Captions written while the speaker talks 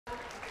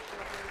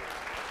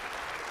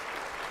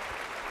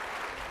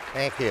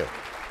Thank you.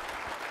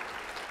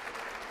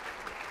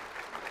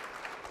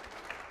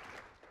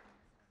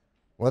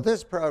 Well,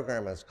 this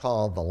program is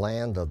called The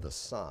Land of the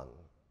Sun,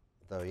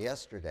 though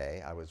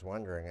yesterday I was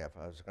wondering if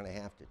I was going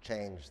to have to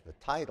change the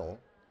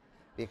title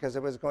because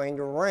it was going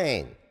to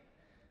rain.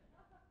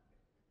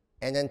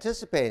 And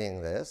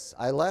anticipating this,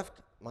 I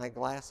left my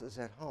glasses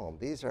at home.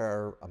 These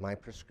are my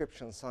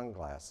prescription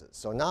sunglasses.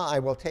 So now I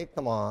will take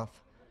them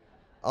off.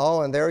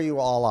 Oh, and there you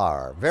all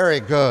are.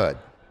 Very good.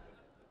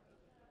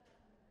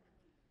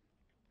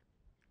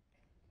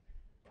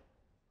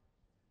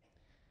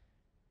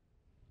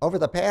 Over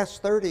the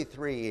past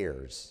 33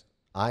 years,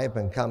 I have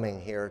been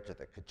coming here to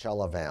the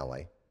Coachella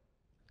Valley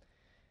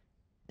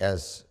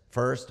as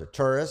first a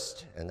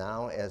tourist and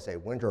now as a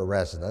winter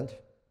resident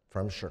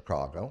from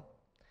Chicago.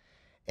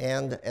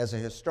 And as a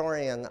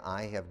historian,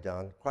 I have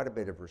done quite a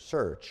bit of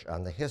research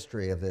on the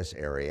history of this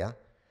area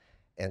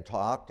and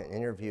talked and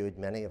interviewed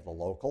many of the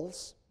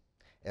locals,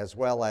 as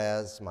well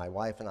as my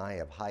wife and I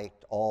have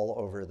hiked all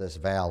over this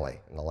valley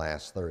in the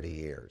last 30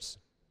 years.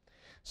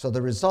 So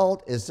the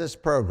result is this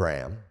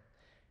program,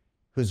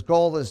 whose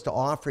goal is to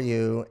offer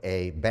you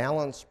a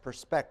balanced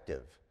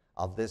perspective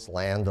of this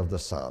land of the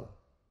sun.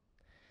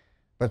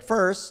 But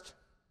first,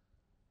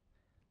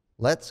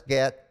 let's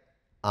get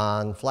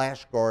on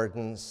Flash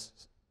Gordon's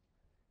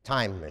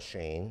time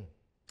machine,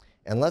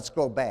 and let's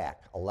go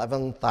back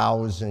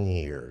 11,000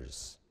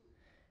 years.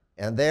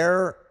 And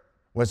there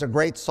was a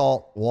great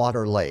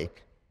saltwater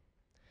lake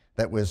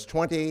that was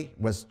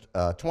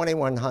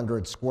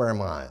 2,100 square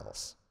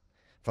miles,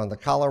 from the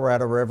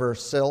Colorado River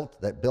silt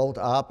that built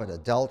up at a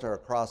delta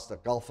across the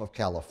Gulf of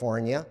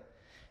California.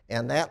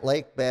 And that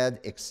lake bed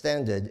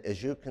extended,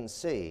 as you can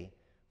see,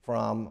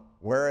 from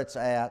where it's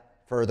at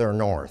further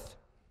north.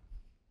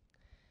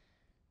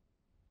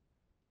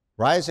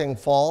 Rising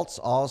faults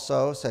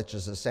also, such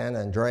as the San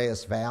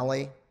Andreas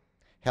Valley,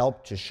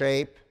 helped to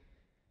shape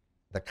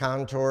the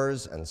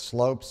contours and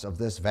slopes of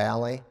this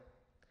valley.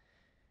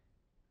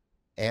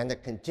 And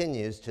it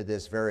continues to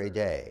this very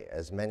day,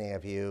 as many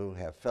of you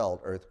have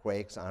felt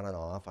earthquakes on and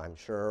off, I'm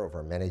sure,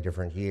 over many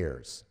different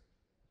years.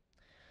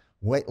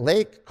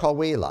 Lake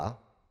Coachella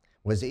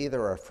was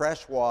either a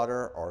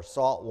freshwater or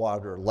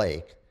saltwater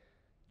lake.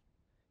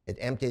 It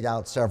emptied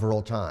out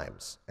several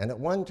times. And at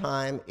one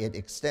time, it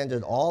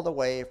extended all the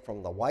way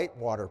from the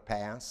Whitewater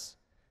Pass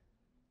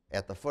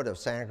at the foot of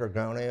San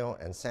Gorgonio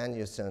and San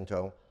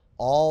Jacinto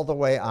all the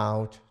way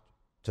out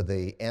to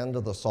the end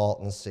of the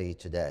Salton Sea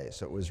today.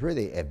 So it was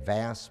really a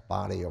vast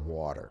body of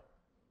water.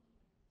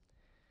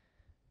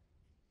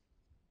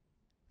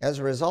 As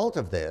a result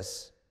of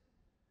this,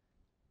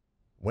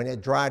 when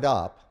it dried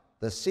up,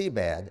 the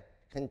seabed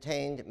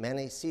contained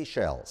many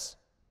seashells.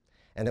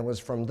 And it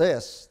was from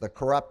this, the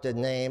corrupted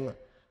name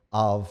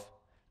of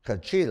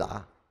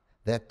Coachella,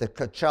 that the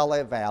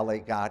Coachella Valley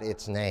got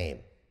its name.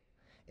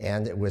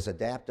 And it was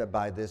adapted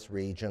by this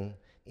region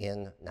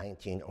in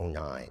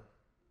 1909.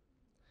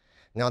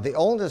 Now, the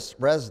oldest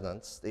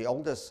residence, the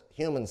oldest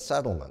human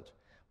settlement,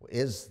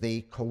 is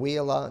the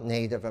Coachella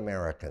Native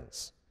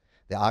Americans.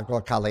 The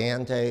Agua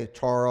Caliente,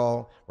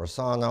 Toro,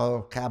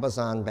 Rosano,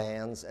 Cabazon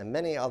bands, and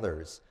many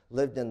others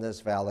lived in this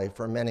valley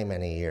for many,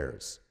 many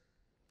years.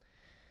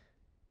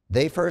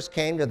 They first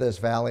came to this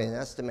valley an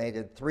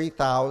estimated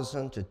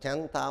 3,000 to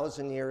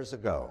 10,000 years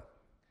ago.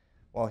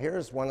 Well,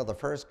 here's one of the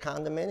first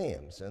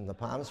condominiums in the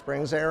Palm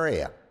Springs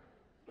area.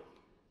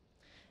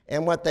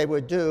 And what they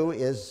would do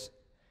is,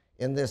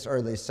 in this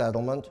early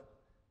settlement,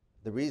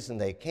 the reason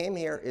they came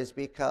here is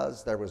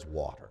because there was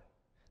water.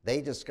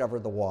 They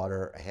discovered the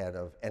water ahead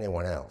of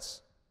anyone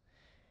else.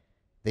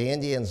 The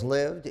Indians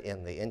lived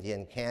in the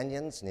Indian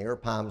canyons near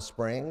Palm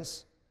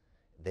Springs.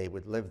 They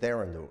would live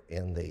there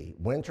in the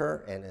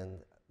winter, and in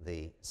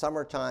the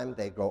summertime,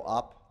 they go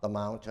up the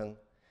mountain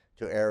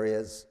to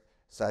areas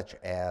such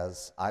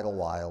as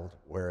Idlewild,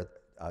 where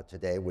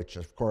today, which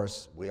of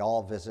course we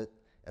all visit,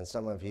 and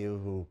some of you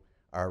who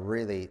are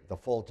really the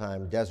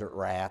full-time desert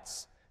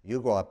rats, you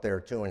go up there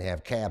too and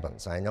have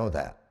cabins, I know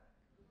that.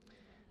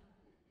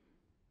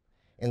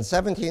 In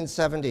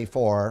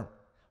 1774,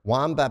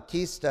 Juan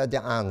Baptista de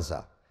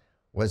Anza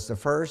was the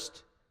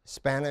first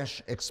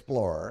Spanish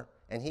explorer,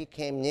 and he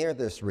came near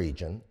this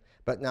region,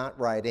 but not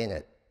right in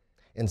it.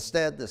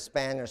 Instead, the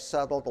Spanish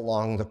settled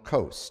along the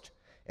coast.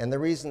 And the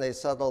reason they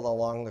settled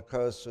along the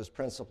coast was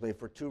principally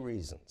for two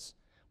reasons.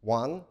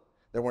 One,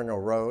 there were no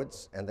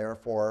roads, and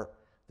therefore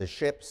the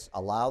ships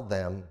allowed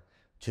them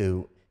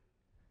to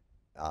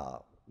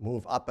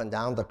move up and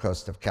down the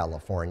coast of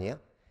California.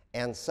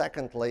 And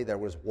secondly, there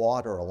was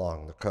water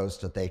along the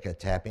coast that they could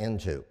tap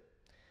into.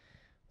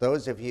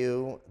 Those of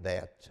you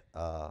that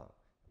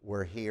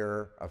were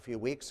here a few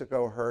weeks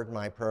ago heard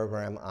my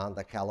program on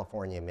the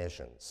California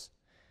missions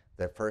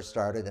that first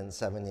started in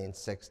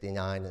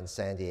 1769 in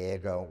San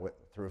Diego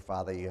through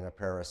Father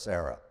Junipero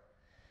Serra.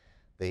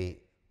 The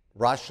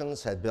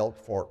Russians had built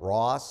Fort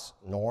Ross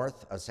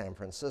north of San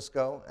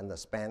Francisco, and the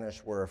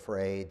Spanish were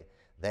afraid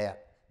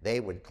that they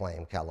would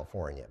claim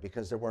California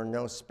because there were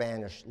no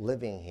Spanish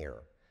living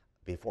here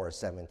before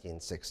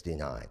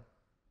 1769.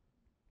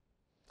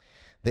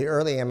 The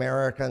early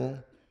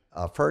American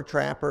fur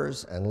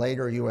trappers and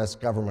later U.S.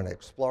 government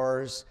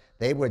explorers,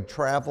 they would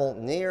travel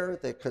near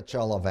the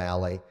Coachella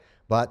Valley,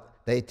 but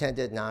they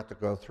tended not to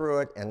go through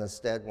it and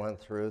instead went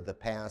through the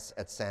pass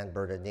at San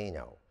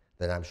Bernardino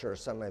that I'm sure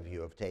some of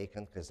you have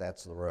taken because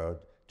that's the road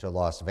to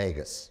Las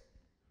Vegas.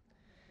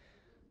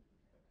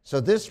 So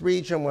this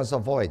region was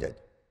avoided.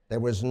 There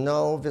was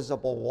no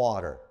visible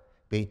water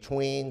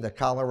between the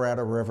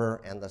Colorado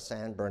River and the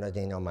San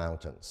Bernardino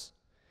Mountains.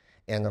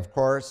 And of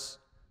course,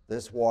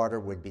 this water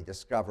would be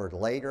discovered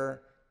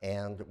later,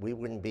 and we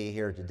wouldn't be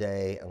here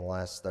today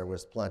unless there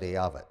was plenty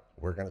of it.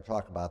 We're going to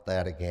talk about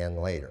that again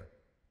later.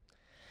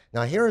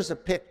 Now here's a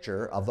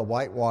picture of the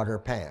Whitewater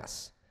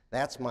Pass.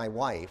 That's my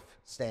wife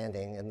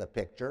standing in the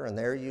picture, and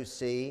there you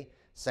see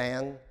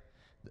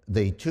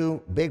the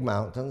two big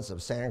mountains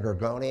of San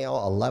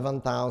Gorgonio,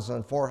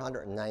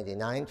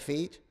 11,499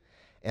 feet,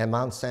 and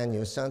Mount San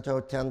Jacinto,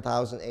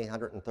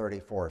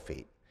 10,834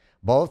 feet.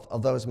 Both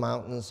of those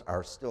mountains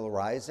are still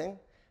rising.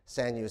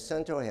 San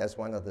Jacinto has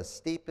one of the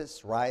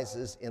steepest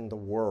rises in the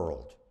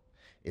world.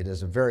 It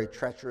is a very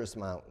treacherous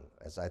mountain,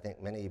 as I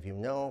think many of you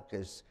know,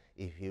 because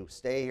if you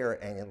stay here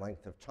any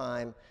length of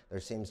time, there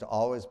seems to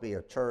always be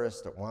a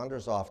tourist that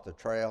wanders off the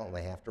trail and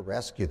they have to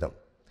rescue them.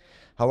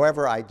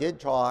 However, I did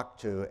talk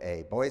to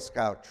a Boy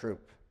Scout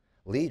troop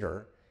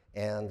leader,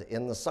 and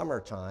in the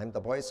summertime,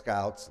 the Boy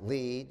Scouts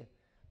lead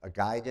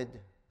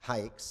guided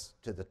hikes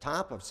to the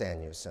top of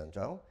San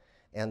Jacinto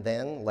and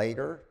then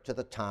later to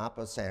the top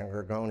of San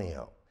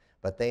Gorgonio.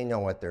 But they know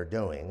what they're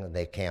doing and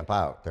they camp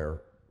out. They're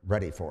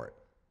ready for it.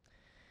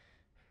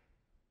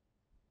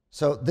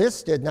 So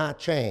this did not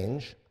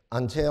change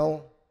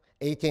until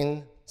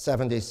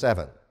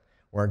 1877,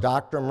 where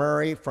Dr.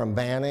 Murray from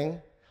Banning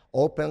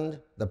opened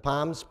the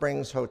Palm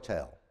Springs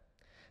Hotel.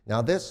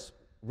 Now this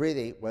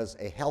really was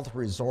a health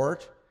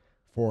resort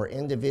for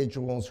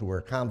individuals who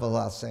were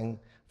convalescing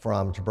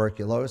from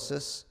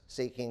tuberculosis,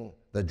 seeking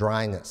the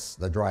dryness,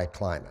 the dry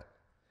climate.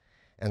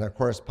 And of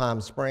course, Palm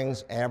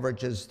Springs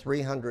averages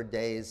 300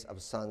 days of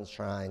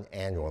sunshine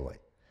annually.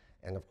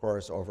 And of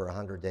course, over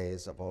 100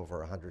 days of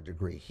over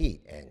 100-degree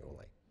heat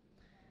annually.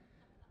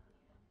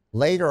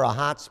 Later, a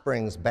hot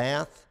springs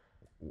bath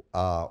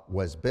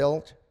was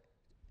built,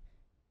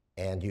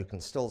 and you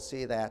can still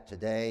see that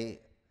today,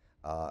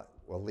 well,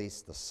 at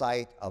least the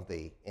site of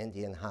the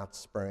Indian hot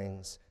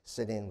springs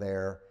sitting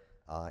there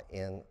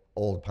in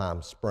Old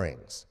Palm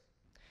Springs.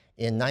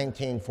 In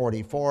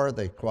 1944,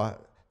 the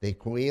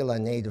Coachella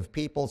Native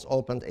peoples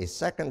opened a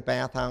second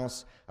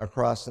bathhouse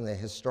across from the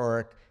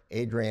historic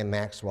Adrian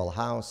Maxwell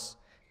House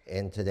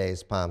in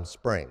today's Palm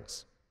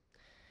Springs.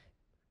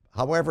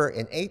 However,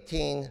 in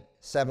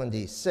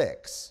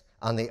 1876,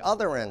 on the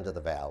other end of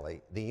the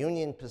valley, the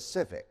Union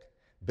Pacific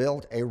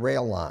built a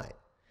rail line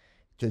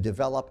to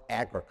develop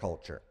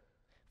agriculture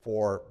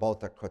for both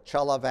the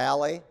Coachella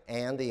Valley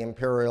and the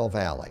Imperial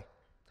Valley.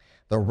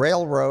 The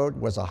railroad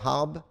was a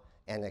hub,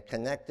 and it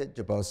connected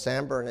to both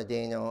San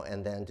Bernardino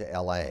and then to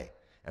LA.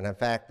 And in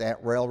fact,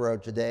 that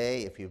railroad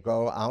today, if you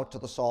go out to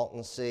the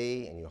Salton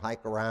Sea and you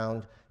hike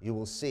around, you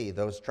will see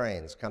those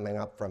trains coming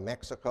up from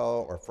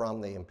Mexico or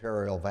from the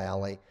Imperial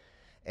Valley,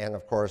 and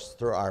of course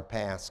through our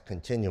pass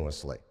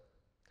continuously.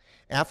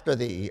 After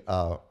the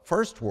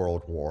First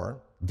World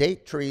War,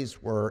 date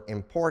trees were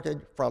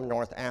imported from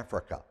North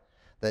Africa.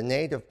 The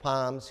native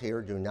palms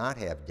here do not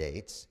have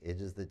dates.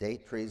 It is the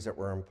date trees that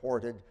were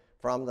imported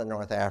from the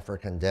North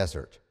African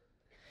desert.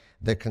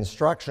 The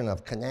construction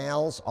of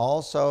canals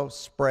also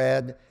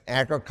spread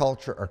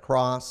agriculture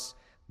across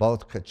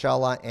both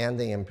Coachella and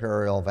the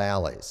Imperial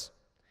Valleys.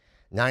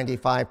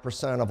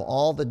 95% of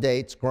all the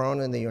dates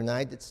grown in the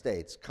United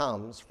States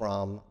comes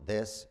from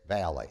this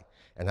valley.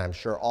 And I'm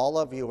sure all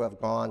of you have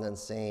gone and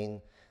seen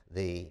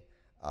the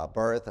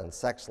birth and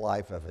sex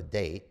life of a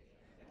date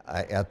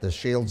at the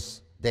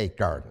Shields Date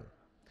Garden.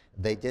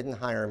 They didn't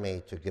hire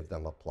me to give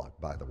them a plug,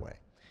 by the way.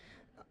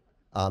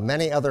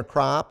 Many other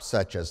crops,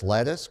 such as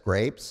lettuce,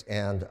 grapes,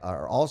 and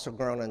are also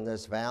grown in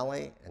this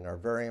valley and are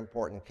very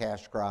important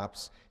cash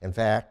crops. In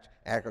fact,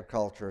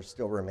 agriculture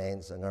still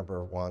remains the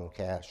 #1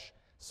 cash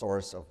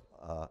source of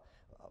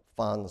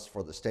funds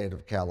for the state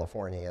of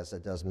California, as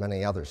it does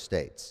many other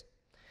states.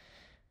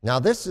 Now,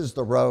 this is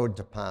the road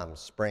to Palm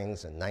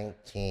Springs in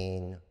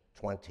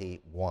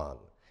 1921.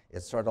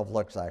 It sort of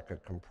looks like a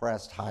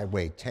compressed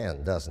Highway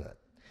 10, doesn't it?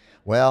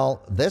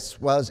 Well, this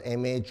was a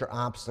major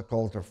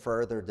obstacle to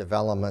further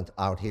development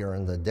out here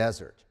in the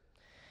desert.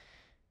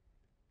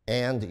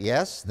 And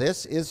yes,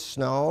 this is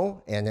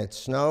snow, and it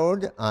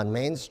snowed on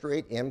Main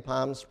Street in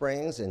Palm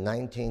Springs in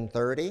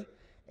 1930.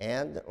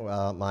 And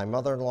my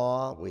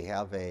mother-in-law, we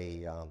have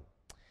a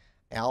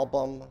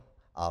album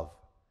of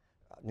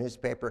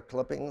newspaper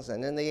clippings,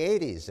 and in the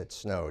 80s it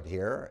snowed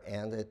here,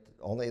 and it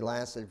only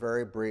lasted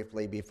very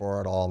briefly before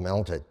it all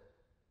melted.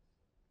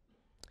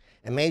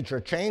 A major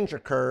change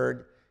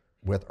occurred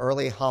with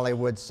early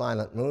Hollywood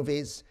silent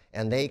movies,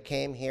 and they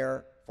came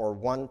here for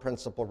one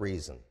principal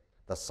reason: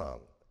 the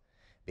sun.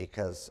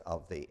 Because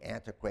of the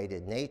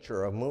antiquated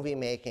nature of movie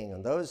making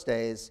in those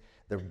days,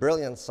 the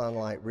brilliant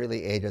sunlight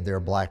really aided their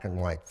black and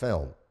white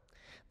film.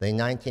 The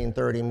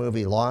 1930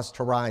 movie Lost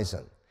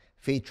Horizon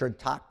featured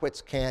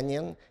Tahquitz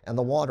Canyon, and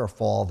the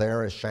waterfall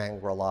there is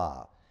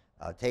Shangri-La.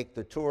 Take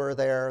the tour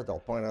there, they'll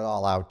point it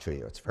all out to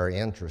you. It's very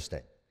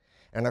interesting.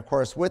 And of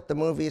course, with the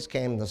movies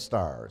came the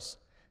stars.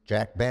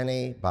 Jack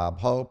Benny, Bob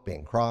Hope,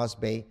 Bing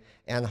Crosby,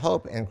 and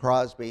Hope and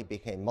Crosby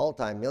became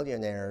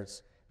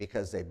multimillionaires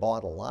because they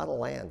bought a lot of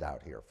land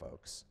out here,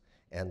 folks,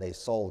 and they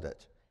sold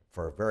it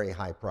for very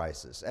high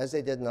prices, as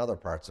they did in other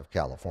parts of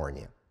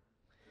California.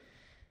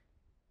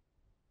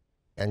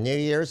 In New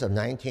Year's of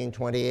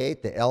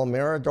 1928, the El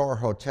Mirador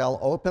Hotel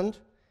opened.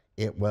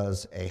 It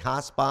was a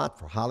hotspot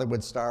for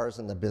Hollywood stars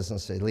and the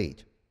business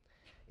elite.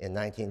 In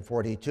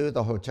 1942,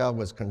 the hotel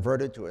was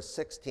converted to a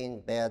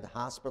 16-bed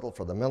hospital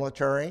for the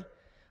military,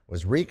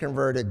 was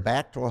reconverted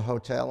back to a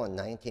hotel in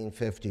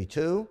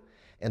 1952,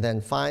 and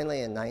then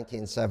finally in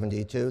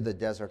 1972, the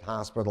Desert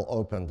Hospital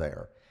opened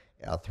there,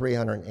 a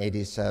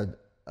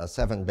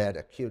 387-bed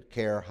acute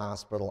care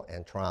hospital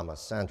and trauma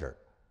center.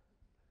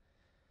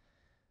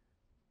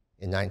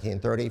 In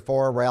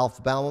 1934,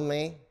 Ralph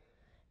Bellamy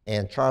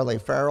and Charlie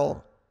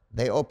Farrell,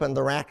 they opened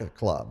the Racquet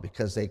Club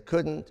because they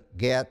couldn't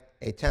get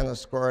a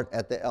tennis court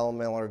at the El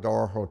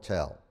Mirador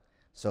Hotel.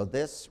 So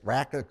this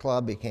Racquet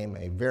Club became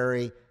a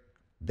very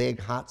big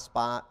hot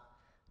spot,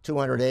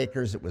 200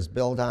 acres it was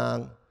built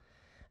on,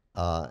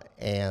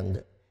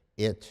 and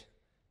it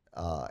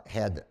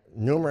had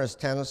numerous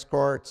tennis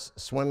courts,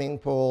 swimming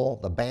pool,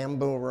 the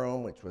Bamboo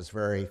Room, which was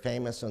very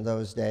famous in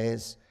those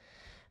days.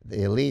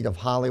 The elite of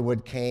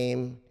Hollywood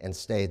came and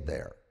stayed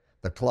there.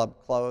 The club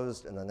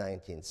closed in the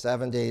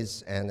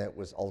 1970s, and it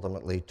was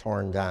ultimately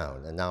torn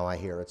down. And now I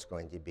hear it's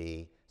going to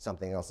be,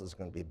 something else is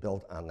going to be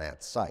built on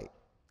that site.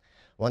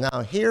 Well,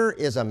 now here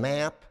is a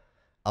map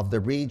of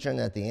the region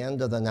at the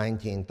end of the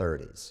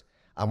 1930s.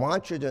 I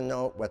want you to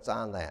note what's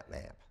on that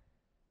map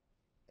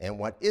and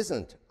what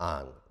isn't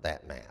on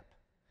that map.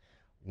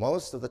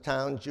 Most of the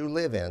towns you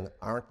live in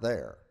aren't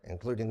there,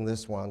 including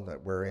this one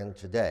that we're in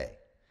today.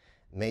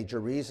 Major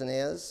reason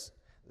is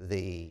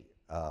the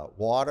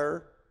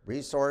water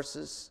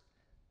resources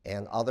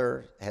and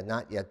other had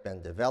not yet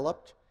been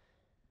developed,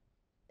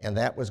 and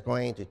that was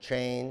going to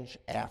change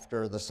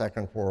after the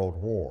Second World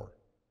War.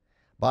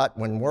 But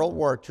when World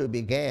War II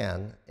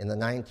began in the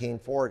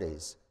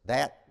 1940s,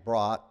 that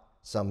brought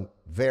some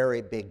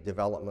very big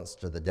developments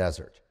to the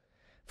desert.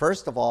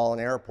 First of all,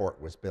 an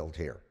airport was built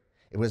here.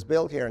 It was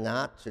built here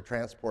not to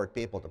transport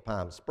people to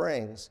Palm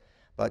Springs,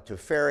 but to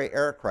ferry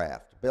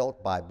aircraft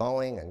built by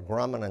Boeing and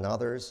Grumman and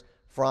others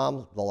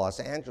from the Los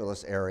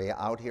Angeles area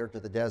out here to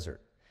the desert,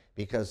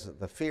 because of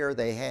the fear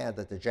they had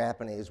that the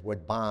Japanese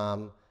would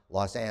bomb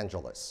Los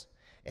Angeles.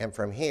 And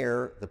from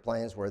here, the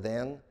planes were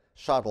then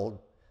shuttled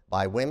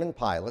by women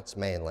pilots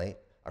mainly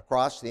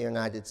across the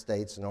United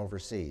States and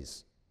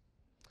overseas.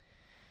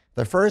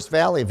 The first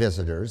valley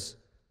visitors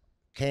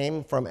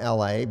came from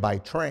LA by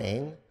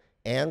train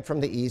and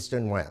from the east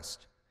and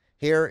west.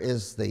 Here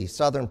is the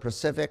Southern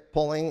Pacific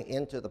pulling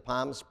into the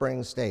Palm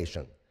Springs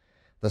station.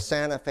 The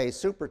Santa Fe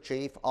Super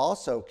Chief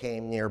also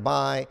came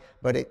nearby,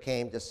 but it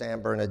came to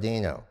San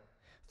Bernardino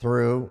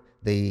through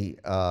the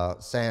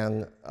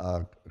San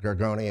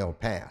Gorgonio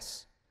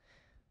Pass.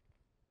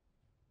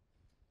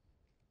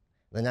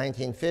 The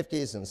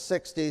 1950s and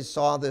 60s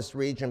saw this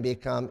region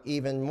become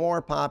even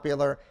more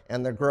popular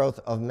and the growth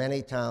of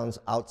many towns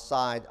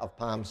outside of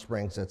Palm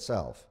Springs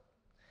itself.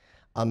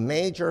 A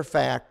major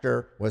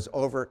factor was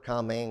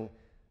overcoming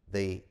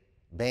the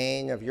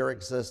bane of your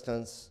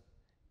existence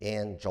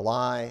in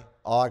July,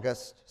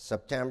 August,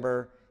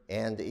 September,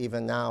 and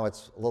even now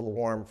it's a little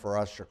warm for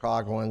us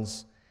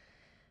Chicagoans,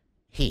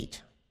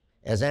 heat.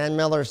 As Ann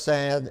Miller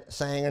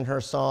sang in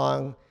her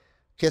song,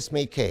 "Kiss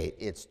Me Kate,"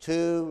 it's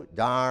too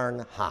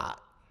darn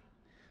hot.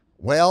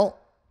 Well,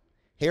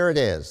 here it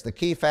is. The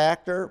key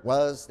factor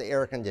was the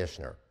air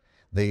conditioner.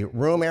 The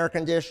room air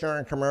conditioner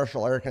and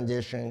commercial air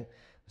conditioning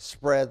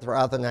spread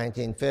throughout the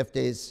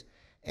 1950s,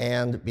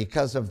 and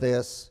because of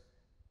this,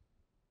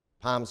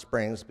 Palm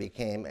Springs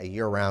became a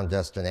year-round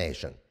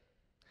destination.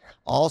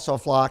 Also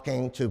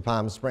flocking to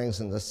Palm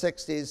Springs in the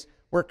 60s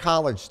were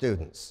college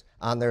students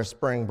on their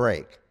spring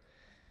break.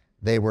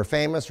 They were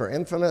famous or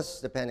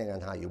infamous, depending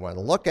on how you want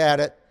to look at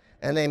it,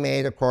 and they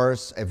made, of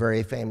course, a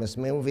very famous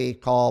movie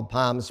called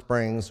Palm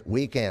Springs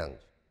Weekend.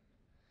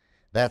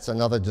 That's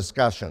another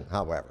discussion,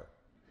 however.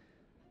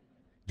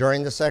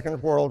 During the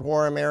Second World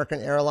War, American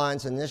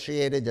Airlines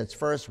initiated its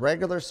first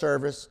regular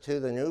service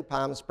to the new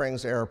Palm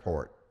Springs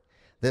Airport.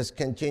 This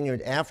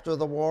continued after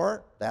the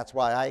war. That's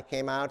why I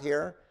came out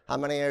here. How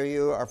many of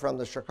you are from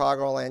the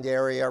Chicagoland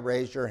area?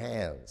 Raise your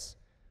hands.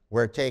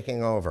 We're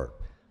taking over.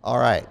 All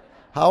right.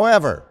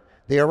 However,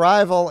 the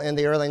arrival in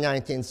the early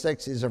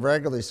 1960s of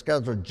regularly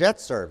scheduled jet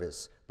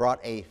service brought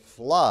a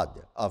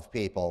flood of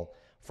people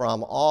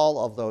from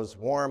all of those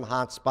warm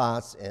hot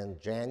spots in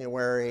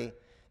January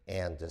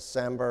and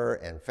December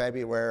and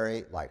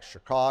February, like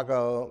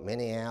Chicago,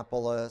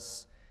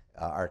 Minneapolis,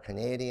 our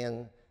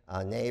Canadian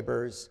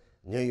neighbors,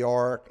 New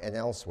York, and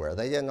elsewhere.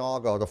 They didn't all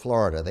go to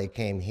Florida. They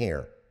came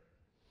here.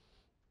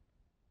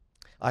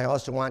 I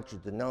also want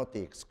you to note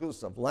the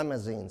exclusive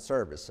limousine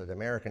service that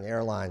American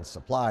Airlines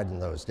supplied in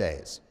those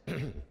days.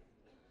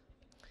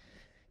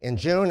 In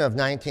June of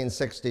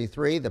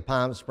 1963, the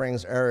Palm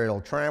Springs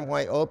Aerial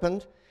Tramway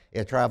opened.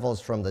 It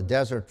travels from the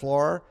desert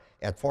floor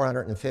at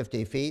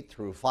 450 feet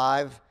through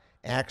 5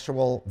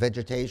 actual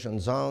vegetation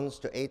zones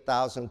to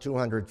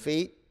 8,200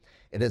 feet.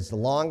 It is the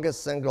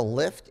longest single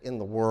lift in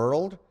the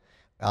world.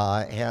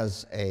 It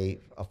has a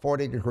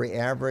 40-degree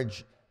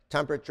average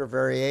temperature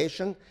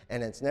variation,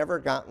 and it's never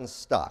gotten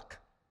stuck.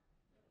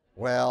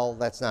 Well,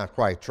 that's not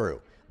quite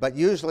true. But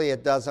usually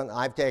it doesn't.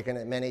 I've taken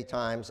it many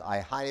times.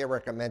 I highly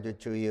recommend it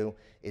to you.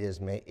 It is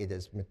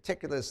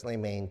meticulously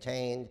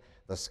maintained.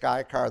 The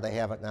Sky car, they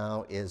have it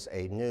now, is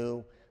a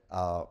new,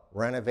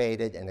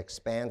 renovated and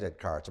expanded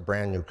car. It's a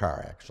brand new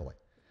car, actually.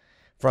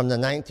 From the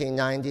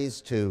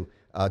 1990s to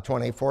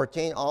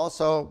 2014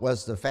 also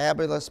was the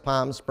fabulous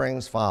Palm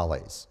Springs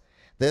Follies.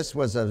 This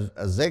was a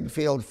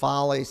Ziegfeld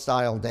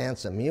Folly-style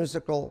dance and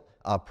musical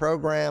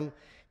program,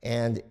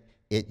 and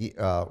it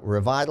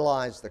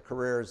revitalized the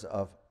careers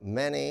of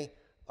many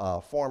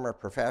former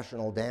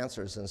professional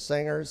dancers and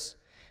singers.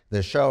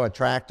 The show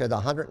attracted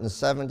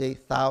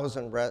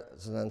 170,000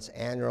 residents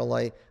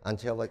annually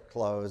until it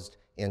closed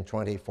in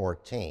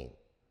 2014.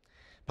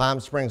 Palm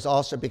Springs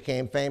also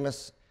became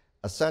famous,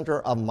 a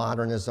center of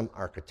modernism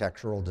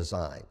architectural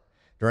design.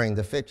 During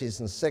the 50s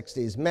and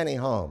 60s, many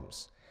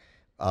homes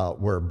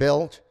were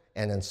built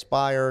and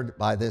inspired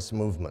by this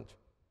movement.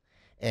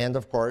 And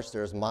of course,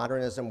 there's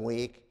Modernism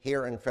Week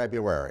here in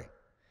February.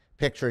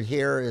 Pictured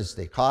here is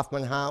the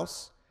Kaufman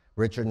House,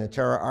 Richard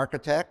Natera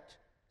architect.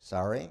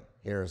 Sorry,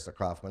 here's the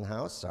Kaufman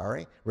House,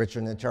 sorry.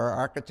 Richard Natera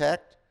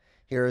architect.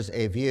 Here's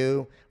a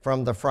view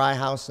from the Fry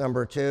House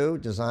number 2,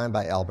 designed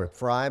by Albert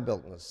Fry,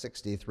 built in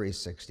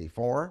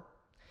 63-64.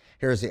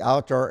 Here's the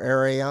outdoor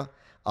area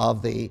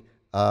of the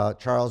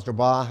Charles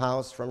Dubois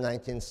House from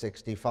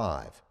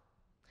 1965.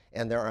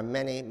 And there are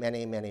many,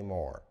 many, many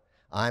more.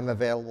 I'm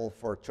available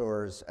for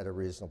tours at a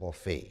reasonable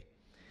fee.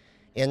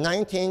 In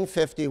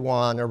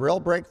 1951, a real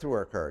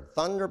breakthrough occurred.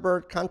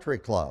 Thunderbird Country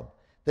Club.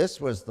 This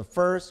was the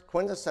first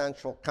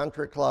quintessential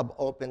country club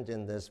opened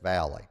in this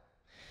valley.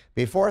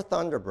 Before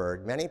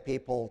Thunderbird, many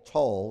people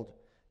told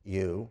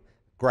you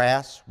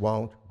grass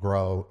won't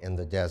grow in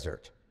the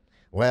desert.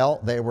 Well,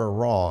 they were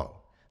wrong.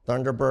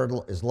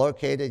 Thunderbird is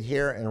located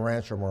here in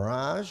Rancho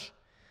Mirage,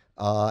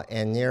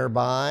 and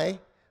nearby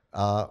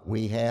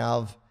we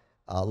have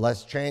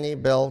Les Cheney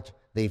built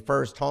the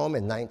first home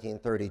in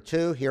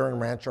 1932 here in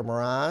Rancho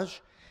Mirage,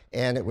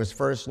 and it was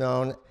first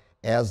known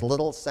as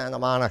Little Santa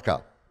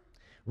Monica.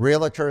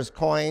 Realtors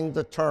coined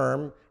the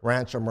term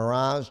Rancho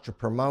Mirage to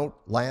promote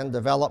land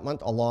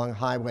development along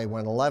Highway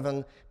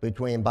 111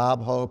 between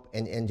Bob Hope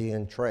and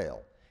Indian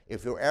Trail.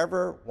 If you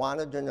ever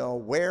wanted to know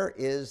where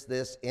is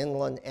this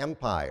inland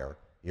empire,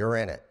 you're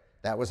in it.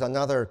 That was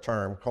another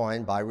term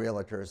coined by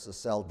realtors to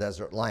sell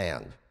desert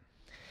land.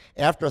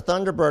 After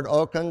Thunderbird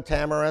opened,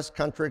 Tamarisk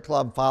Country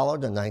Club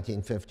followed in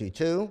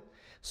 1952.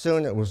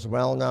 Soon it was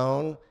well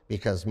known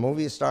because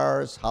movie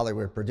stars,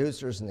 Hollywood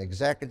producers and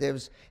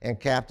executives, and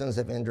captains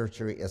of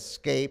industry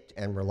escaped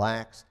and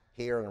relaxed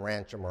here in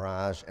Rancho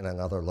Mirage and in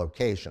other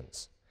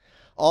locations.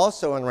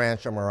 Also in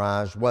Rancho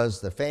Mirage was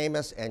the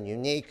famous and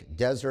unique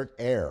Desert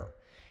Air.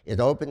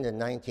 It opened in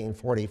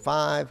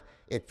 1945.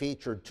 It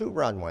featured 2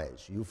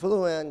 runways. You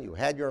flew in, you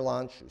had your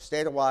lunch, you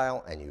stayed a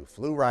while, and you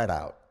flew right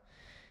out.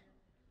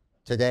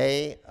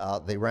 Today,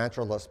 the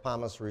Rancho Las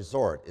Palmas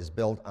Resort is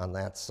built on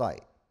that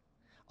site.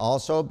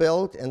 Also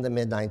built in the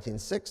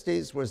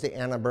mid-1960s was the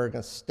Annenberg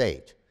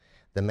Estate,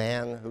 the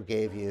man who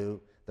gave you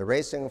the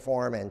racing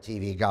form and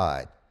TV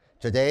guide.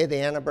 Today, the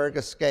Annenberg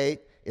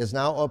Estate is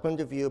now open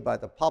to view by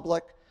the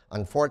public.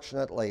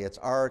 Unfortunately, its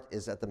art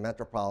is at the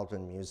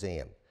Metropolitan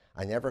Museum.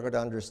 I never could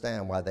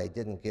understand why they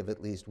didn't give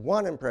at least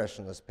one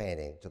Impressionist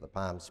painting to the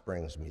Palm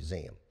Springs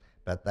Museum,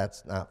 but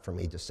that's not for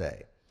me to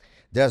say.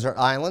 Desert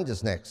Island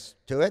is next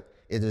to it.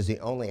 It is the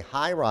only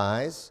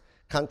high-rise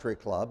country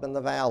club in the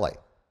valley.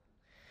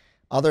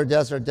 Other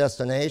desert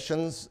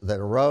destinations that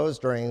arose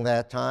during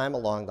that time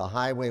along the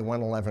Highway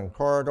 111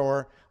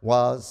 corridor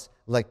was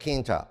La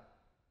Quinta.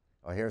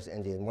 Oh, here's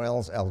Indian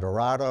Wells, El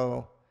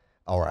Dorado.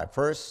 All right,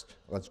 first,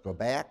 let's go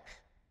back.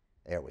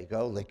 There we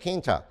go, La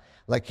Quinta.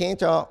 La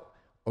Quinta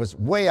was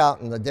way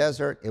out in the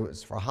desert. It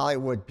was for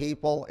Hollywood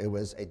people. It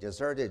was a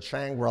deserted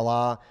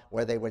Shangri-La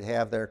where they would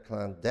have their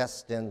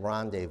clandestine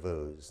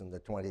rendezvous in the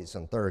 20s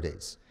and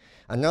 30s.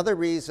 Another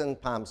reason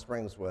Palm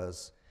Springs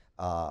was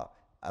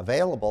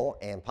available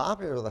and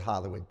popular with the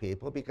Hollywood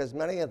people, because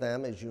many of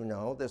them, as you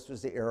know, this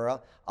was the era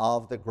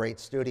of the great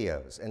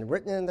studios. And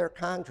written in their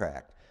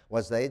contract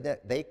was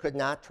they could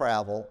not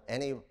travel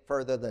any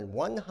further than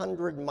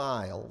 100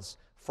 miles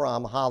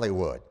from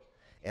Hollywood.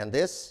 And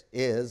this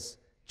is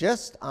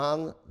just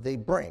on the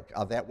brink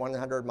of that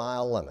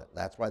 100-mile limit.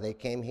 That's why they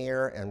came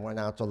here and went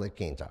out to La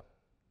Quinta.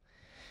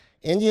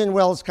 Indian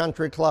Wells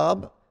Country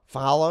Club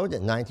followed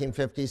in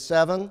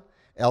 1957.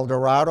 El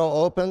Dorado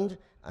opened,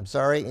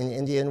 in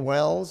Indian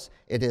Wells.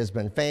 It has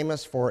been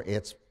famous for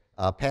its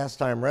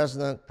pastime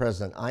resident,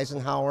 President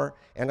Eisenhower,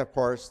 and of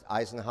course,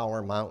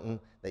 Eisenhower Mountain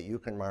that you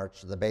can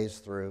march to the base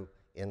through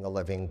in the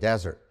living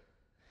desert.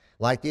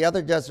 Like the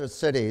other desert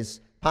cities,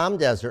 Palm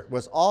Desert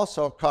was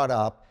also caught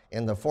up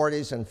in the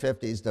 40s and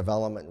 50s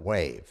development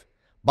wave.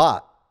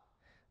 But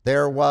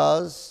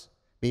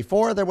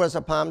before there was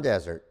a Palm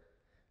Desert,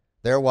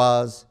 there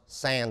was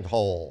Sand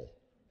Hole.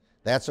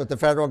 That's what the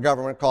federal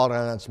government called it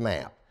on its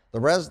map. The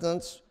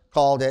residents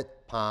called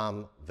it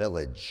Palm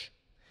Village.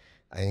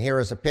 And here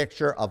is a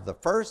picture of the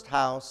first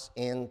house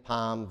in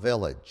Palm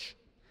Village.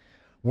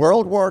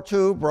 World War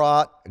II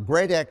brought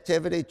great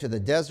activity to the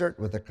desert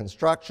with the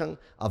construction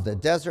of the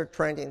Desert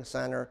Training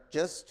Center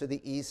just to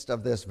the east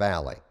of this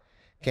valley.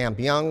 Camp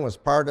Young was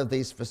part of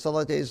these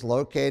facilities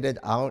located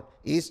out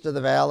east of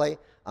the valley.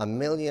 1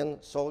 million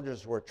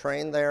soldiers were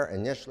trained there,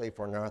 initially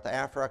for North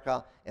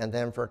Africa and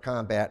then for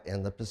combat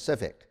in the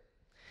Pacific.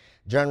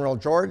 General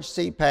George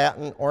C.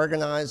 Patton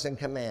organized and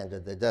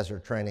commanded the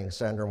Desert Training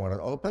Center when it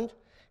opened,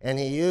 and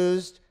he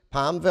used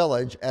Palm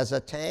Village as a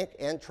tank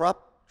and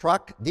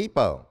truck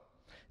depot.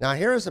 Now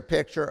here's a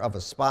picture of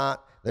a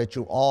spot that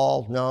you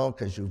all know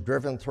because you've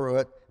driven through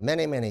it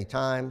many, many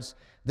times.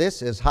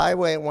 This is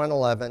Highway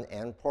 111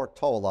 and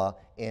Portola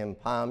in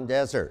Palm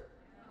Desert.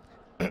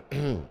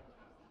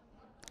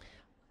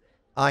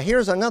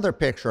 Here's another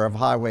picture of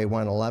Highway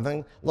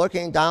 111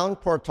 looking down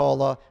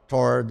Portola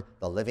toward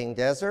the living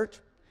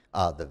desert,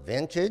 the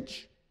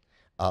Vintage,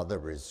 the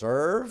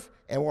Reserve,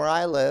 and where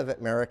I live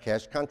at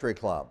Marrakesh Country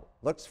Club.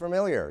 Looks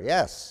familiar,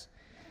 yes.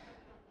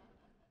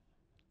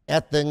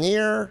 At the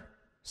near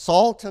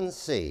Salton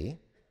Sea,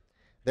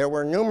 there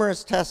were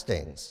numerous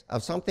testings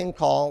of something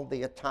called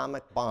the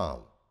atomic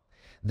bomb.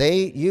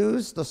 They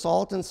used the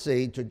Salton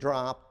Sea to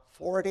drop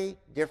 40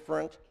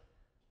 different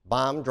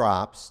bomb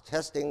drops,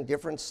 testing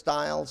different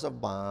styles of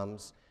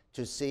bombs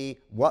to see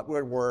what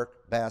would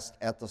work best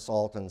at the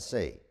Salton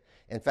Sea.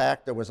 In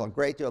fact, there was a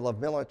great deal of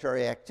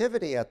military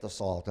activity at the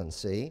Salton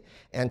Sea,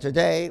 and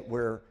today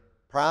we're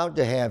proud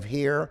to have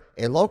here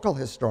a local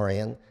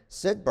historian,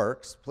 Sid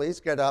Burks. Please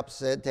get up,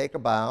 Sid, take a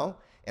bow.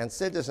 And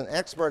Sid is an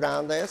expert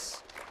on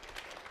this.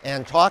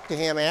 And talk to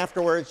him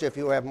afterwards if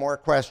you have more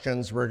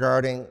questions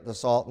regarding the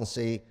Salton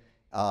Sea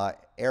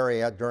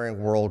area during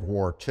World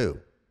War II.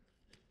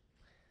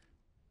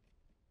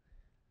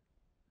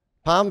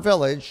 Palm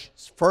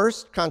Village's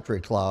first country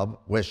club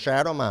was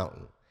Shadow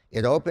Mountain.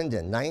 It opened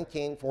in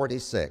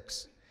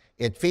 1946.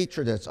 It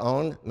featured its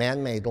own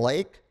man-made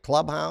lake,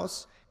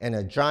 clubhouse, and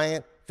a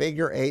giant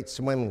figure-8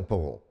 swimming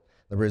pool.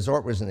 The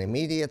resort was an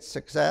immediate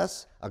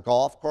success. A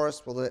golf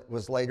course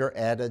was later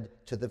added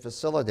to the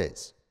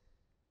facilities.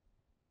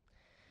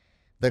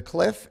 The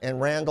Cliff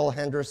and Randall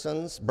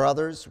Henderson's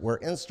brothers were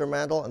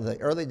instrumental in the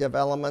early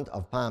development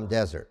of Palm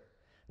Desert.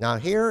 Now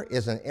here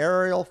is an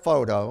aerial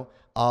photo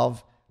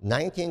of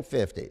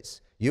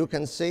 1950s. You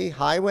can see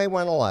Highway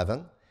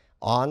 111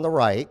 on the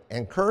right,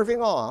 and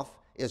curving off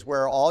is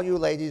where all you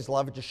ladies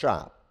love to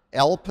shop,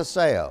 El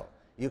Paseo.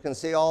 You can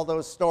see all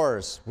those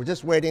stores. We're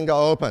just waiting to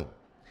open.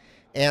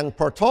 And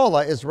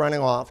Portola is running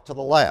off to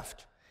the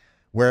left,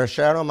 where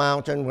Shadow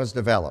Mountain was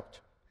developed.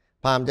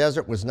 Palm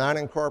Desert was not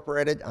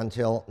incorporated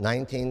until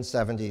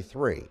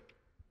 1973.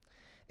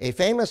 A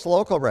famous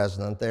local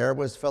resident there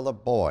was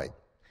Philip Boyd.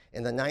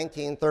 In the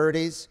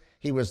 1930s,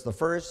 he was the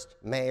first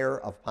mayor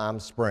of Palm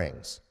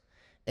Springs,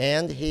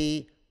 and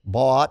he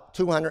bought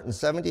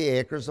 270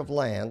 acres of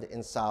land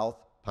in South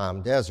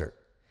Palm Desert.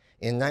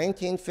 In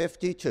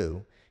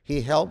 1952,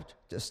 he helped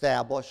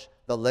establish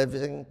the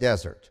Living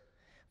Desert,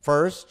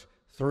 first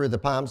through the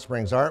Palm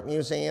Springs Art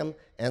Museum,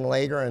 and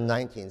later in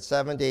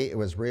 1970, it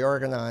was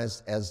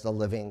reorganized as the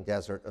Living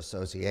Desert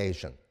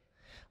Association.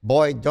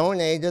 Boyd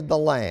donated the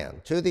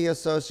land to the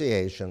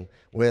association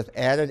with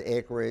added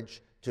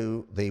acreage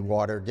to the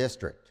Water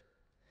District.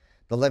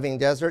 The Living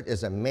Desert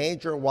is a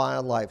major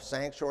wildlife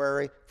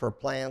sanctuary for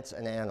plants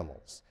and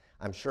animals.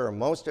 I'm sure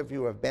most of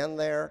you have been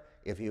there.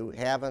 If you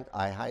haven't,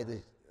 I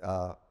highly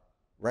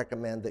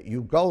recommend that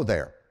you go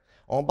there.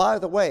 Oh, by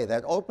the way,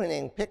 that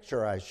opening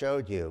picture I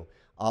showed you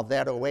of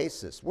that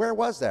oasis, where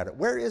was that?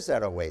 Where is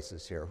that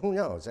oasis here? Who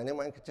knows?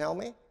 Anyone can tell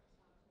me?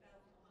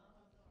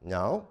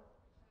 No?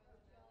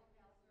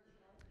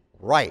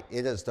 Right,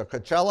 it is the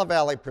Coachella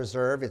Valley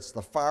Preserve. It's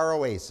the Far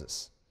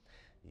Oasis.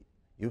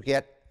 You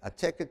get a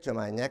ticket to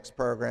my next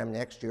program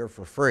next year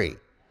for free.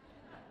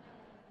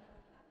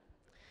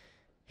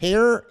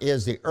 Here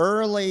is the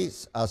early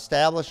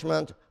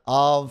establishment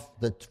of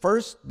the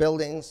first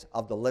buildings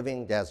of the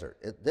Living Desert.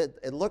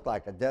 It looked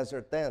like a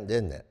desert then,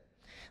 didn't it?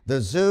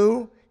 The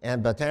zoo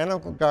and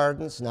botanical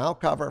gardens now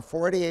cover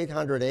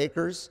 4,800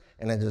 acres,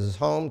 and it is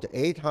home to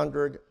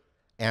 800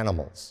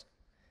 animals.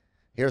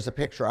 Here's a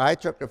picture I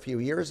took a few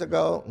years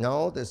ago.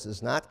 No, this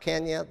is not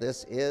Kenya.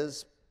 This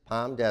is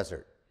Palm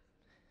Desert.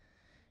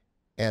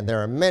 And there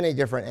are many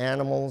different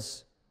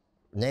animals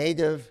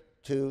native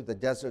to the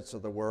deserts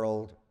of the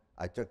world.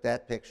 I took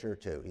that picture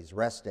too. He's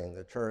resting.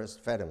 The tourists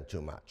fed him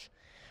too much.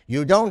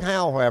 You don't,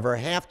 however,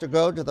 have to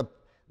go to the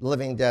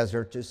Living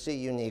Desert to see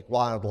unique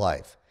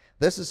wildlife.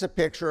 This is a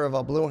picture of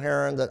a blue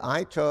heron that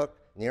I took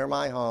near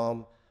my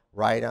home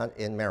right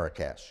in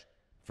Marrakesh.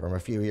 From a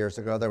few years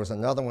ago, there was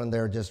another one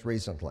there just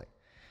recently.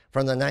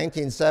 From the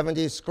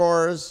 1970s,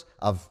 scores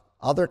of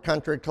other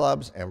country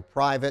clubs and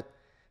private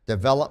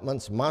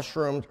developments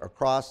mushroomed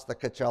across the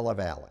Coachella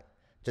Valley.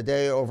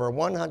 Today, over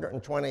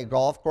 120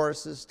 golf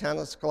courses,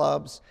 tennis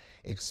clubs,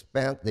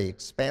 the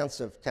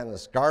expansive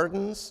tennis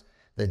gardens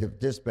that have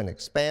just been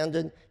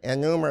expanded,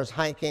 and numerous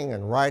hiking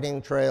and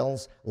riding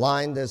trails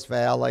line this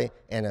valley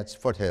and its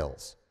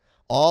foothills.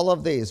 All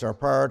of these are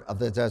part of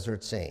the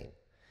desert scene,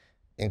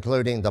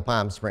 including the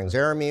Palm Springs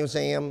Air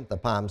Museum, the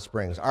Palm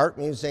Springs Art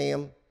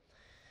Museum,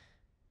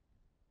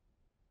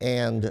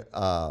 and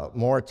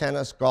more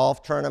tennis,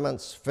 golf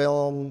tournaments,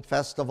 film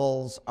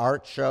festivals,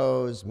 art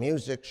shows,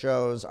 music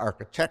shows,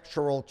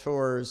 architectural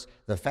tours,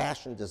 the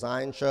fashion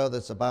design show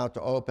that's about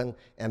to open,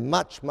 and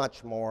much,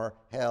 much more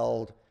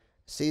held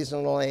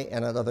seasonally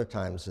and at other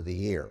times of the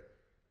year.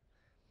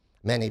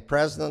 Many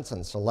presidents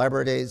and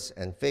celebrities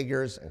and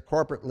figures and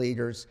corporate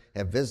leaders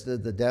have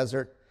visited the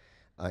desert,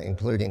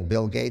 including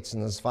Bill Gates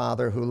and his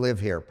father, who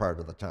live here part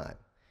of the time.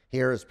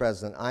 Here is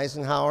President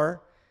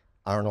Eisenhower,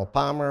 Arnold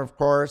Palmer, of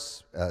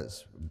course.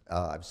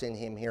 I've seen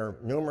him here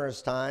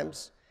numerous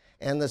times,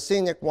 and the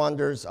scenic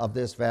wonders of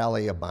this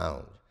valley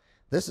abound.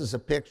 This is a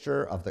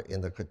picture of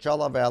in the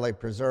Coachella Valley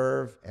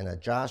Preserve and a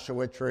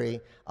Joshua tree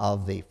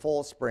of the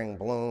full spring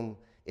bloom.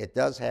 It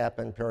does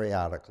happen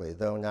periodically,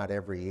 though not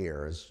every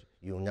year, as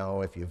you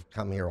know if you've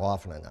come here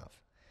often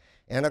enough.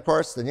 And of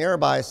course, the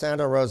nearby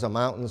Santa Rosa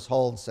Mountains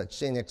hold such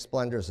scenic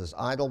splendors as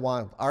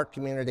Idlewild Art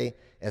Community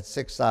at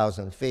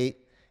 6,000 feet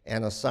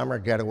and a summer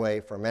getaway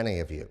for many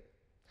of you.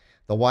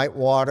 The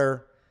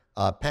Whitewater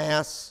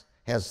Pass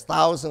has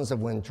thousands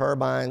of wind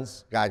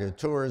turbines. Guided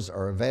tours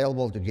are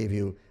available to give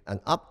you an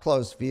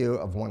up-close view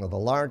of one of the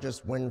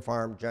largest wind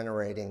farm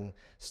generating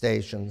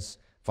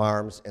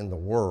farms in the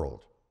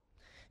world.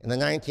 In the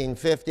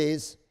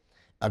 1950s,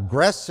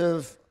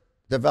 aggressive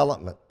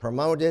development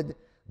promoted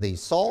the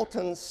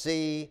Salton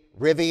Sea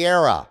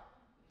Riviera,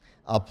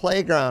 a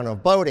playground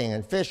of boating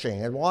and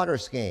fishing and water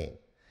skiing.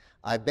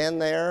 I've been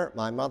there.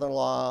 My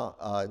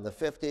mother-in-law in the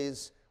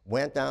 50s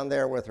went down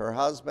there with her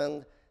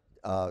husband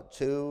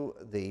to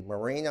the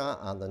marina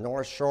on the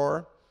North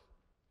Shore.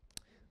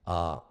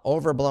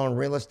 Overblown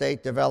real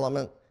estate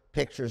development.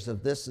 Pictures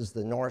of this is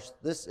the North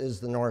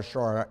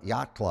Shore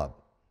Yacht Club.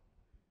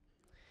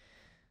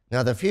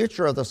 Now, the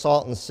future of the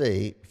Salton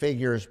Sea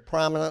figures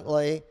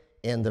prominently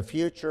in the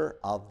future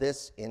of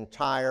this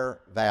entire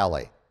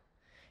valley.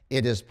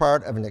 It is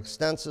part of an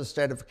extensive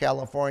state of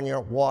California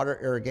water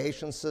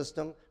irrigation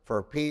system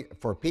for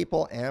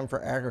people and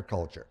for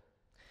agriculture.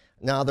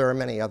 Now, there are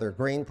many other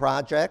green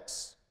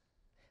projects.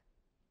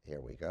 Here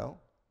we go.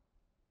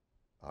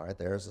 All right,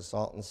 there's the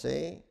Salton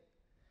Sea.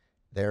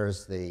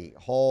 There's the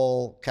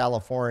whole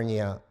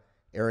California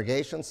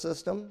irrigation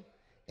system.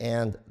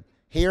 And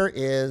here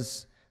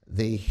is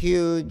the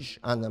huge,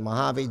 on the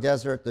Mojave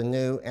Desert, the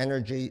new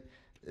energy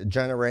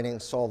generating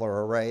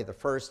solar array, the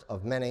first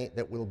of many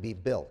that will be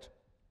built.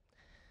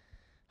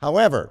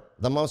 However,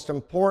 the most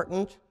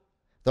important,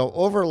 though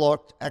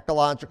overlooked,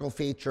 ecological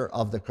feature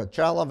of the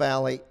Coachella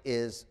Valley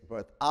is,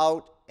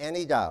 without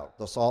any doubt,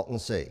 the Salton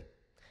Sea.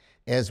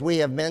 As we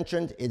have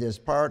mentioned, it is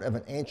part of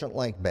an ancient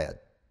lake bed.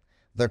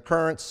 The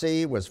current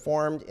sea was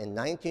formed in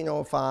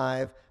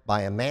 1905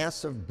 by a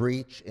massive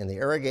breach in the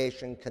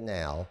irrigation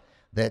canal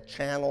that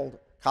channeled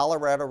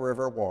Colorado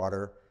River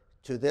water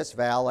to this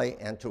valley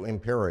and to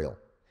Imperial.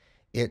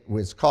 It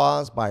was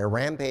caused by a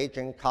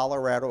rampaging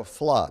Colorado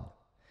flood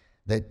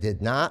that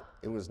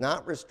was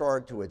not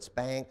restored to its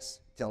banks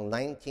till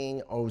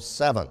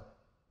 1907.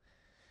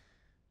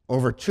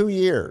 Over 2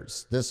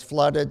 years, this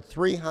flooded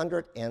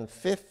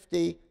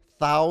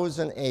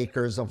 350,000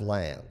 acres of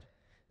land.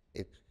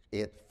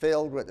 It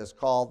filled what is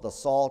called the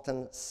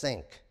Salton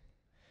Sink.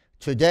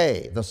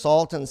 Today, the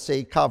Salton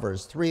Sea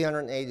covers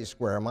 380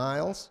 square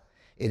miles.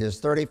 It is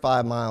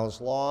 35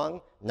 miles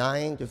long,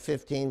 9 to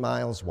 15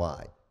 miles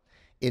wide.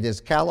 It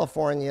is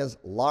California's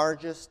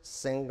largest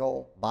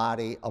single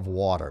body of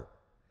water.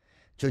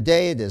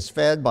 Today, it is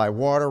fed by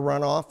water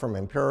runoff from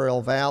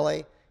Imperial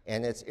Valley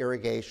and its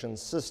irrigation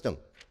system.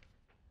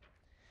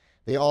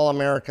 The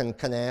All-American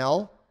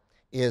Canal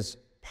is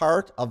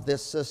part of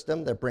this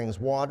system that brings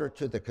water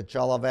to the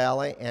Coachella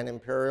Valley and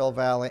Imperial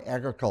Valley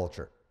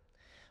agriculture.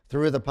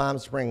 Through the Palm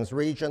Springs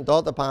region,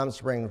 though the Palm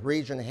Springs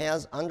region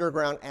has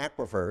underground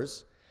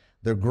aquifers,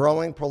 the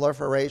growing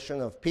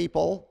proliferation of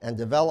people and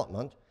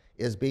development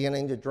is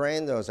beginning to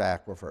drain those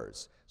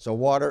aquifers. So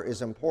water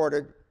is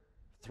imported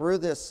through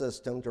this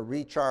system to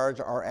recharge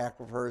our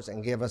aquifers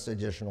and give us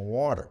additional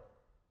water.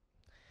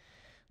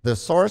 The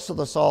source of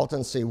the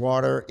Salton Sea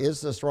water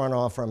is this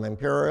runoff from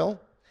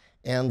Imperial,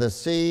 and the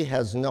sea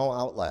has no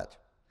outlet.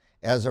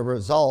 As a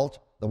result,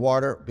 the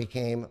water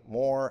became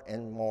more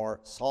and more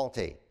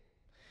salty.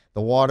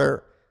 The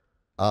water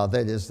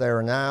that is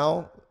there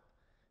now,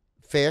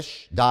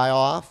 fish die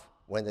off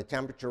when the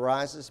temperature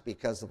rises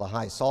because of the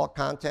high salt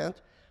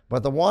content,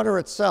 but the water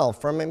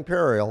itself from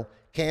Imperial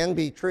can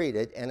be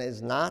treated and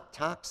is not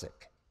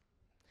toxic.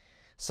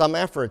 Some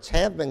efforts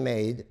have been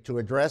made to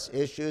address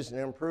issues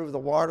and improve the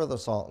water of the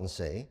Salton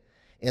Sea.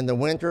 In the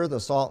winter, the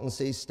Salton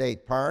Sea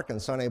State Park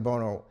and Sonny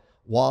Bono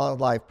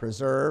Wildlife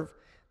Preserve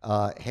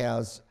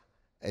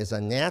is a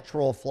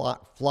natural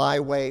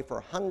flyway for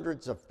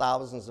hundreds of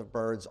thousands of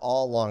birds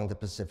all along the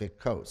Pacific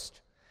coast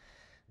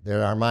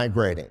that are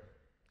migrating.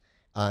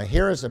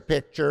 Here is a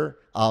picture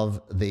of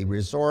the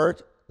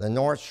resort, the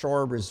North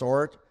Shore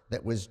Resort,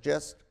 that was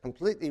just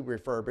completely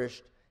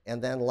refurbished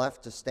and then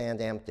left to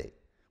stand empty,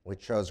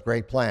 which shows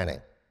great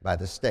planning by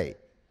the state.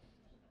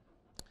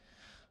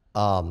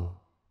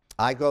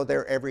 I go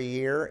there every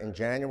year in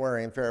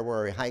January and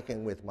February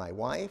hiking with my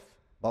wife,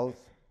 both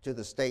to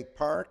the state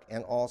park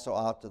and also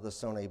out to the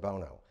Sonny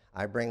Bono.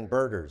 I bring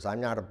birders. I'm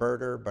not a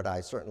birder, but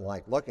I certainly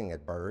like looking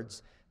at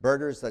birds.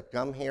 Birders that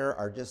come here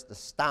are just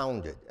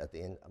astounded at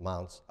the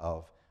amounts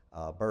of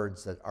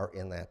birds that are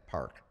in that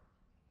park.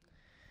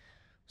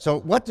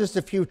 So what does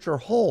the future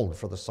hold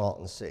for the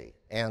Salton Sea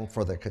and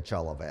for the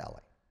Coachella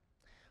Valley?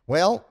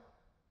 Well,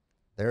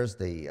 there's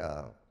the,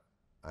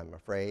 I'm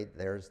afraid,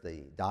 there's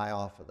the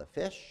die-off of the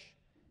fish.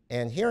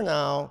 And here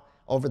now,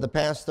 over the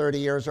past 30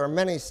 years, there are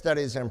many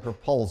studies and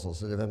proposals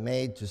that have been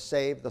made to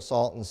save the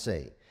Salton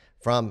Sea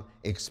from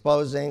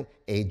exposing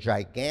a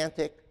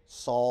gigantic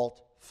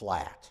salt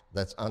flat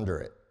that's under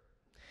it.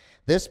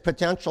 This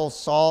potential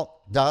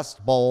salt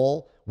dust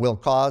bowl will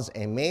cause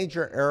a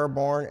major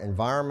airborne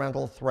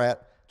environmental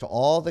threat to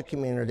all the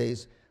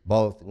communities,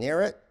 both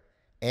near it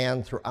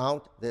and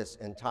throughout this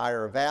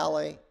entire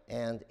valley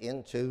and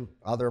into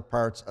other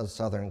parts of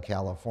Southern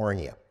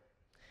California.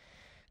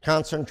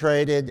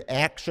 Concentrated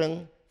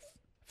action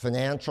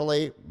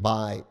financially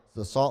by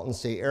the Salton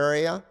Sea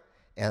area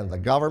and the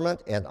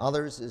government and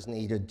others is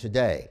needed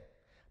today.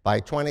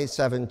 By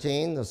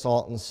 2017, the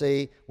Salton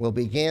Sea will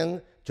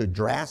begin to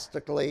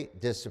drastically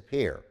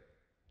disappear.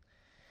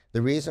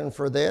 The reason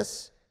for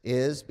this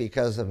is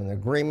because of an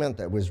agreement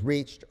that was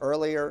reached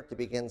earlier to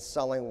begin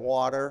selling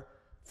water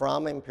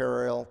from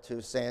Imperial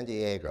to San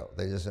Diego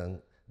that is in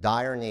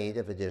dire need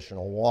of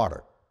additional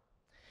water.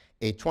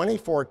 A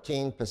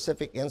 2014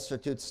 Pacific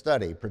Institute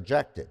study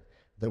projected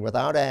that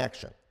without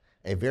action,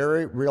 a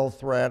very real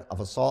threat of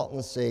a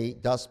Salton Sea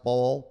dust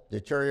bowl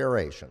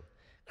deterioration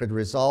could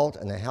result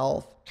in a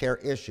health care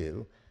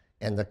issue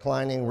and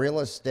declining real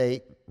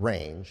estate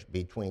range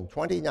between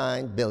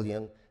 $29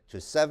 billion to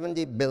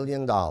 $70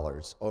 billion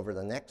over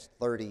the next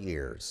 30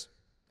 years.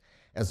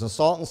 As the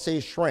Salton Sea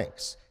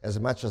shrinks, as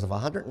much as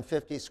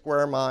 150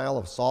 square miles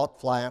of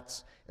salt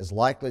flats is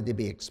likely to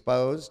be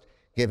exposed,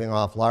 giving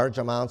off large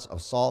amounts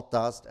of salt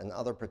dust and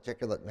other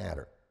particulate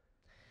matter.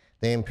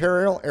 The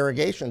Imperial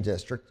Irrigation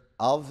District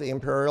of the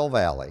Imperial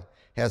Valley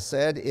has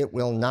said it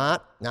will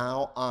not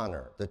now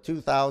honor the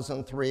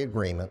 2003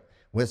 agreement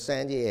with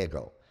San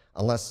Diego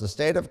unless the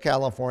state of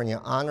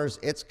California honors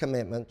its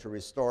commitment to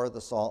restore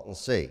the Salton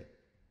Sea.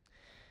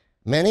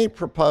 Many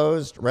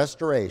proposed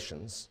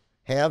restorations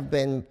have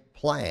been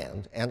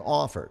planned and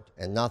offered,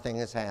 and nothing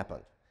has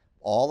happened.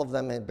 All of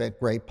them have been at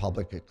great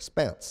public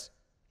expense.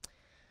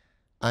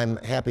 I'm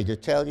happy to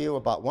tell you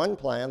about one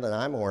plan that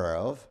I'm aware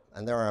of,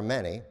 and there are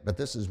many, but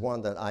this is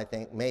one that I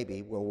think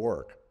maybe will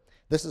work.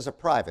 This is a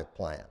private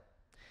plan.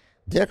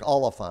 Dick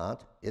Oliphant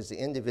is the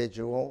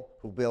individual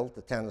who built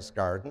the tennis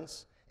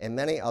gardens and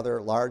many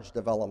other large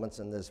developments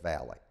in this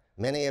valley.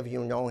 Many of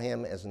you know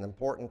him as an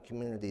important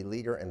community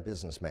leader and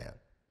businessman.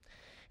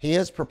 He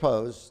has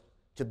proposed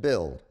to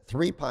build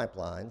 3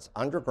 pipelines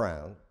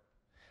underground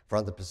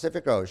from the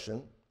Pacific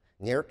Ocean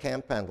near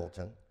Camp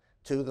Pendleton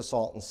to the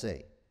Salton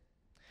Sea.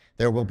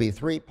 There will be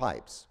 3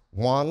 pipes,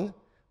 one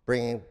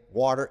bringing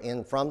water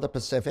in from the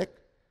Pacific,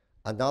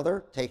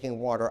 another taking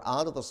water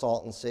out of the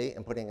Salton Sea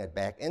and putting it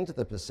back into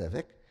the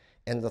Pacific,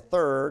 and the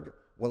third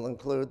will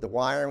include the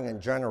wiring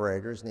and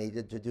generators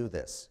needed to do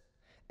this.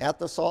 At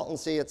the Salton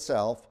Sea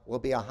itself will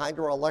be a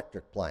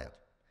hydroelectric plant.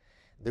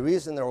 The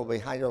reason there will be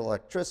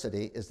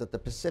hydroelectricity is that the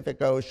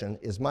Pacific Ocean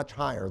is much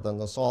higher than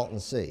the Salton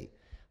Sea.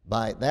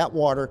 By that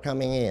water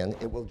coming in,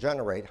 it will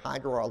generate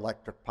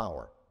hydroelectric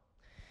power.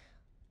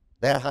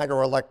 That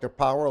hydroelectric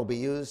power will be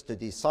used to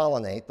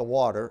desalinate the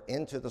water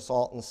into the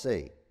Salton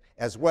Sea,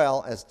 as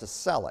well as to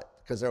sell it,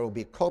 because there will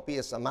be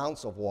copious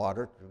amounts of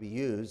water to be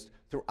used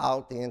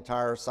throughout the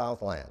entire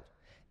Southland.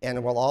 And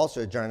it will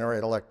also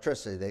generate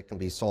electricity that can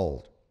be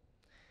sold.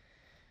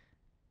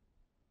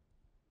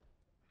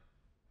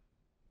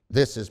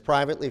 This is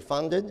privately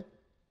funded,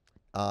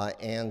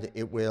 and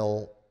it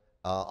will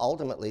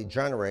ultimately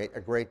generate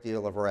a great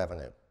deal of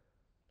revenue.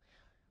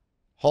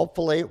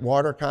 Hopefully,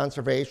 water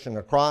conservation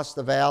across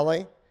the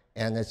valley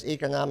and its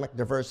economic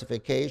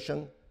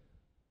diversification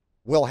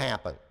will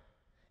happen,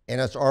 and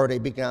it's already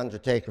begun to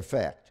take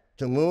effect,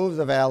 to move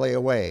the valley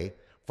away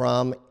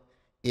from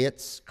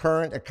its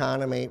current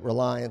economy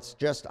reliance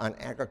just on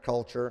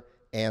agriculture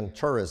and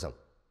tourism.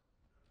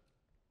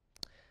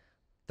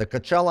 The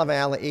Coachella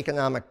Valley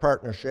Economic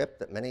Partnership,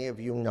 that many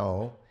of you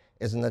know,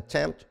 is an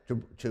attempt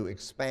to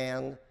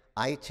expand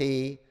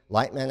IT,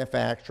 light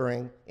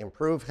manufacturing,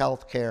 improve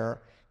healthcare,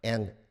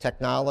 and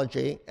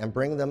technology, and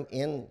bring them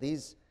in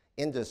these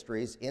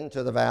industries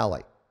into the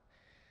valley.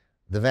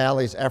 The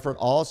Valley's effort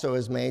also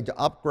is made to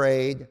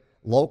upgrade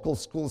local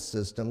school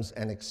systems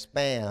and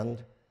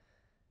expand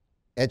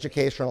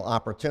educational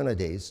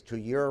opportunities to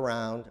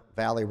year-round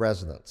Valley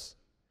residents.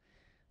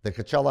 The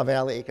Coachella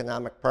Valley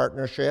Economic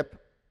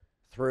Partnership,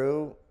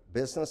 through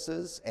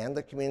businesses and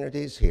the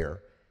communities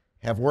here,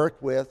 have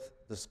worked with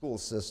the school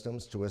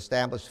systems to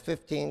establish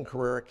 15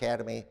 Career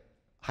Academy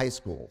high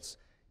schools,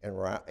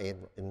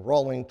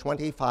 enrolling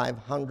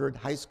 2,500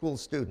 high school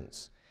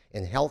students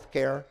in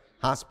healthcare,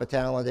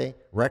 hospitality,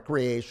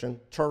 recreation,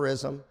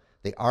 tourism,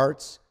 the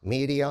arts,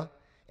 media,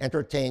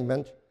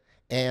 entertainment,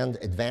 and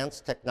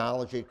advanced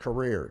technology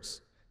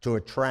careers to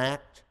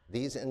attract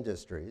these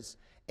industries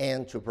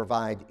and to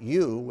provide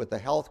you with the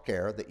health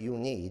care that you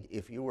need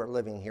if you are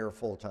living here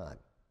full-time.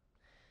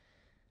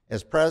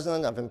 As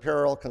president of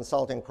Imperial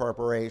Consulting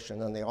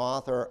Corporation and the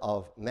author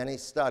of many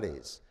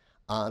studies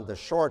on the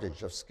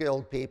shortage of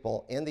skilled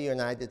people in the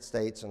United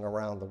States and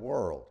around the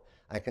world,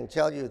 I can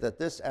tell you that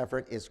this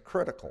effort is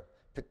critical,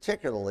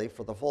 particularly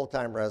for the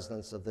full-time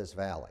residents of this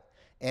valley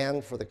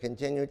and for the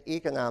continued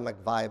economic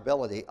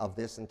viability of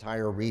this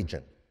entire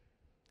region.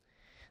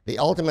 The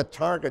ultimate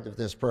target of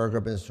this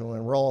program is to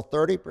enroll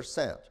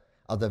 30%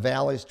 of the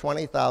Valley's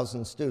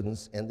 20,000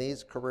 students in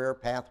these career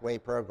pathway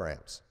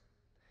programs.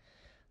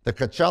 The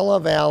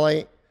Coachella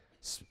Valley,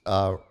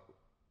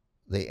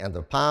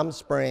 the Palm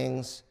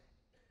Springs,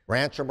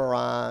 Rancho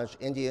Mirage,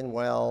 Indian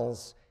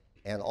Wells,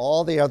 and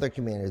all the other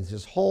communities,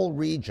 this whole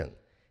region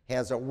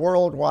has a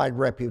worldwide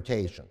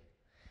reputation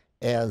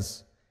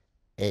as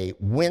a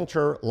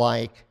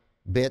winter-like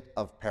bit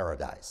of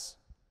paradise.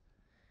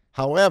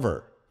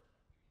 However,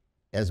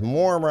 as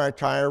more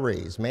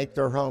retirees make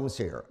their homes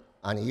here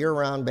on a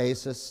year-round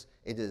basis,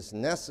 it is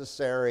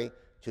necessary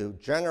to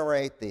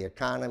generate the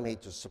economy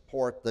to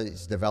support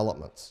these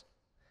developments.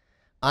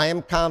 I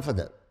am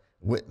confident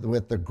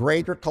with the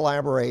greater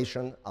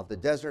collaboration of the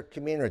desert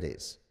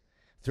communities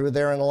through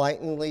their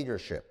enlightened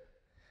leadership,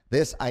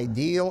 this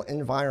ideal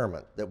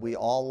environment that we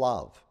all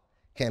love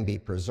can be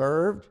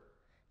preserved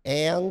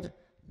and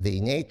the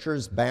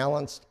nature's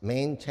balance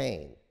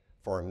maintained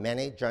for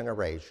many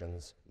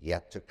generations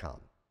yet to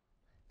come.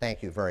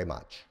 Thank you very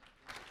much.